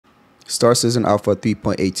Star Citizen Alpha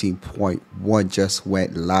 3.18.1 just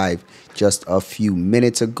went live just a few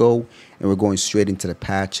minutes ago, and we're going straight into the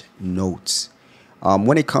patch notes.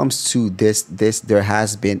 When it comes to this there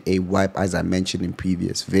has been a wipe, as I mentioned in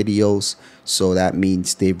previous videos. So that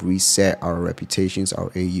means they've reset our reputations, our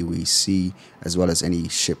AUEC, as well as any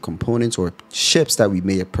ship components or ships that we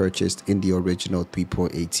may have purchased in the original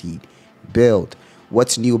 3.18 build.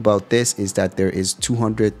 What's new about this is that there is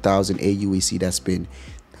 200,000 AUEC that's been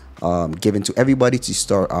given to everybody to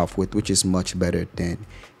start off with, which is much better than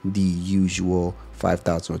the usual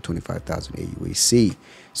 5,000 or 25,000 AUEC.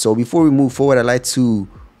 So before we move forward, I'd like to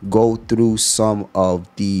go through some of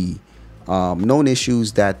the known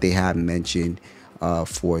issues that they have mentioned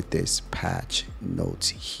for this patch notes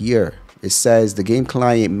here. It says the game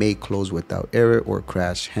client may close without error or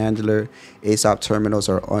crash handler. ASOP terminals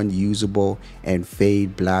are unusable and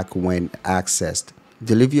fade black when accessed.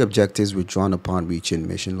 Delivery objectives withdrawn upon reaching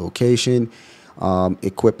mission location.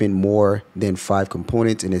 Equipping more than 5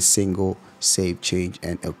 components in a single save, change,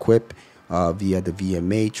 and equip via the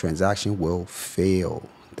VMA transaction will fail.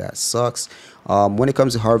 That sucks. When it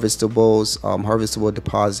comes to harvestables, harvestable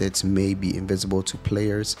deposits may be invisible to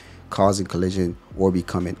players, causing collision or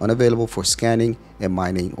becoming unavailable for scanning and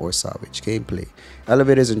mining or salvage gameplay.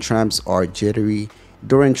 Elevators and trams are jittery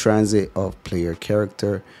during transit of player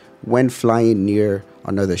character. When flying near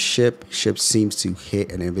another ship seems to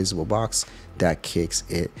hit an invisible box that kicks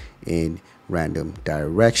it in random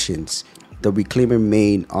directions. The reclaimer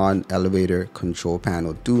main on elevator control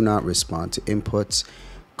panel do not respond to inputs.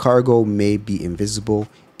 Cargo may be invisible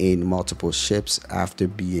in multiple ships after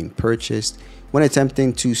being purchased. When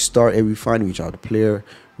attempting to start a refinery without the player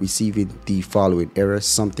receiving the following error: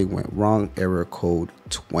 something went wrong, error code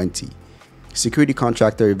 20. Security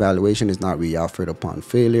contractor evaluation is not re-offered upon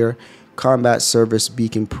failure. Combat service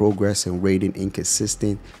beacon progress and rating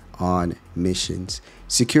inconsistent on missions.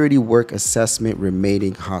 Security work assessment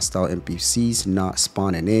remaining hostile NPCs not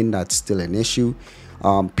spawning in. That's still an issue.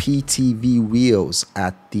 PTV wheels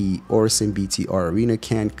at the Orison BTR arena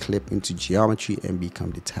can clip into geometry and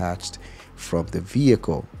become detached from the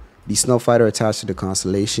vehicle. The Snowfighter attached to the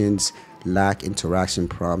constellations lack interaction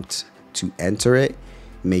prompt to enter it,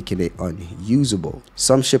 making it unusable.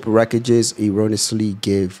 Some ship wreckages erroneously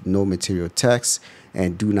give no material text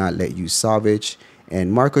and do not let you salvage,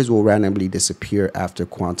 and markers will randomly disappear after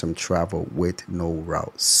quantum travel with no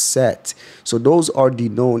route set. So those are the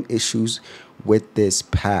known issues with this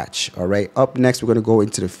patch. All right, up next we're going to go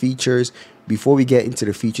into the features. Before we get into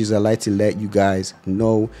the features, I'd like to let you guys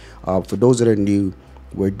know, for those that are new,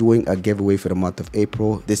 we're doing a giveaway for the month of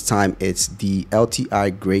April. This time it's the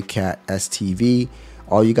LTI Grey Cat STV.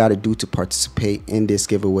 All you got to do to participate in this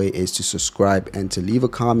giveaway is to subscribe and to leave a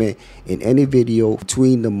comment in any video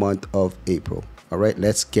between the month of April. All right,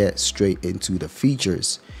 let's get straight into the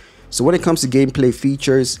features. So when it comes to gameplay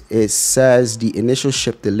features, it says the initial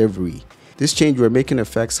ship delivery. This change we're making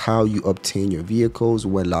affects how you obtain your vehicles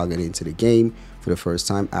when logging into the game for the first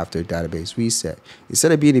time after database reset.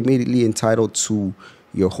 Instead of being immediately entitled to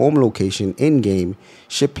your home location in-game,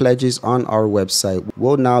 ship pledges on our website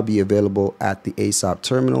will now be available at the ASOP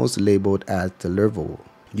terminals labeled as deliverable.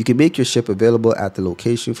 You can make your ship available at the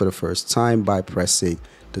location for the first time by pressing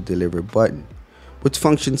the deliver button, which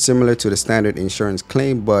functions similar to the standard insurance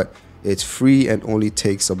claim, but it's free and only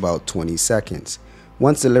takes about 20 seconds.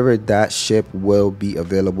 Once delivered, that ship will be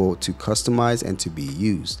available to customize and to be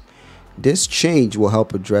used. This change will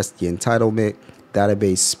help address the entitlement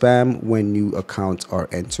database spam when new accounts are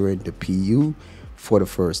entering the PU for the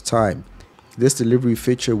first time. This delivery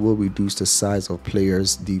feature will reduce the size of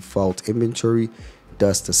players' default inventory,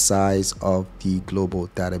 thus the size of the global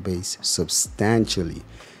database substantially.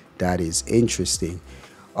 That is interesting.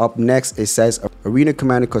 Up next, it says Arena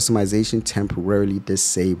Commander customization temporarily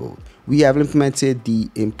disabled. We have implemented the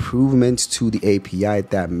improvements to the API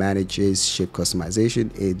that manages ship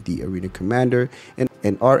customization in the Arena Commander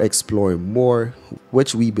and are exploring more,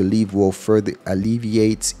 which we believe will further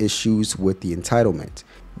alleviate issues with the entitlement.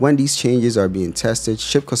 When these changes are being tested,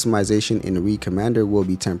 ship customization in Arena Commander will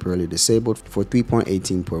be temporarily disabled for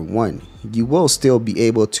 3.18.1. You will still be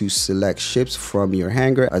able to select ships from your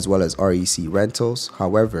hangar as well as REC rentals.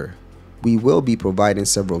 However, we will be providing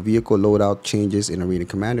several vehicle loadout changes in Arena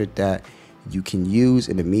Commander that you can use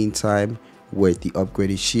in the meantime with the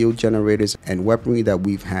upgraded shield generators and weaponry that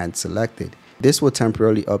we've hand selected. This will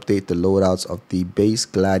temporarily update the loadouts of the base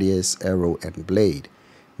Gladius, Arrow, and Blade.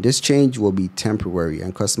 This change will be temporary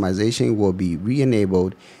and customization will be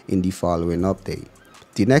re-enabled in the following update.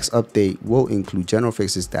 The next update will include general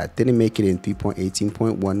fixes that didn't make it in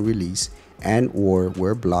 3.18.1 release and or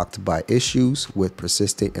were blocked by issues with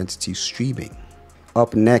persistent entity streaming.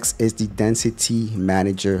 Up next is the Density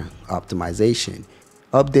Manager optimization.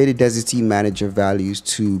 Updated Density Manager values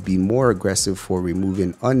to be more aggressive for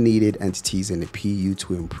removing unneeded entities in the PU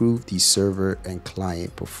to improve the server and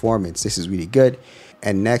client performance. This is really good.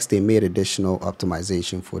 And next, they made additional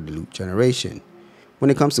optimization for the loop generation. When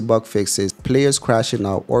it comes to bug fixes, players crashing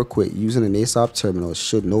out or quit using an ASOP terminal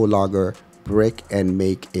should no longer brick and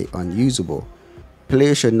make it unusable.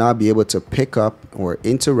 Players should not be able to pick up or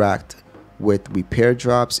interact with repair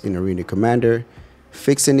drops in Arena Commander,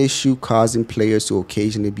 fix an issue causing players to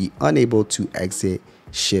occasionally be unable to exit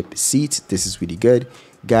ship seats. This is really good.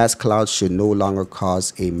 Gas clouds should no longer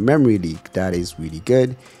cause a memory leak. That is really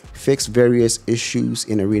good. Fix various issues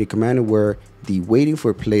in Arena Commander where the waiting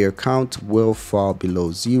for player count will fall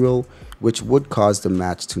below 0, which would cause the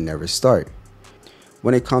match to never start.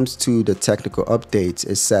 When it comes to the technical updates,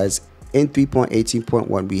 it says in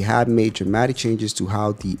 3.18.1 we have made dramatic changes to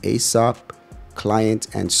how the ASOP client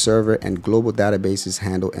and server and global databases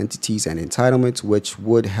handle entities and entitlements, which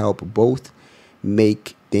would help both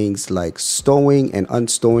make things like stowing and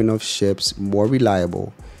unstowing of ships more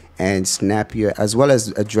reliable and snappier, as well as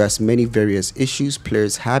address many various issues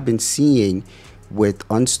players have been seeing with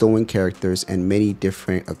unstowing characters and many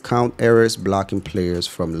different account errors blocking players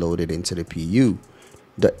from loaded into the PU.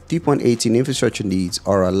 The 3.18 infrastructure needs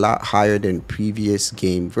are a lot higher than previous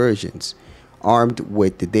game versions. Armed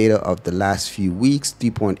with the data of the last few weeks,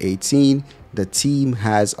 3.18, the team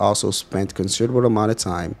has also spent considerable amount of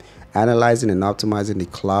time analyzing and optimizing the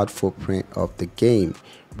cloud footprint of the game,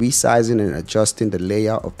 resizing and adjusting the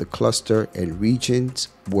layout of the cluster and regions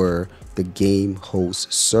where the game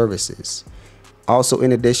hosts services. Also,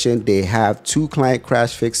 in addition, they have 2 client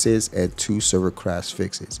crash fixes and 2 server crash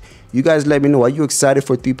fixes. You guys let me know, are you excited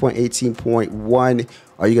for 3.18.1?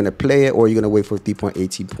 Are you going to play it or are you going to wait for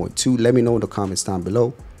 3.18.2? Let me know in the comments down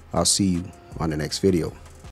below. I'll see you on the next video.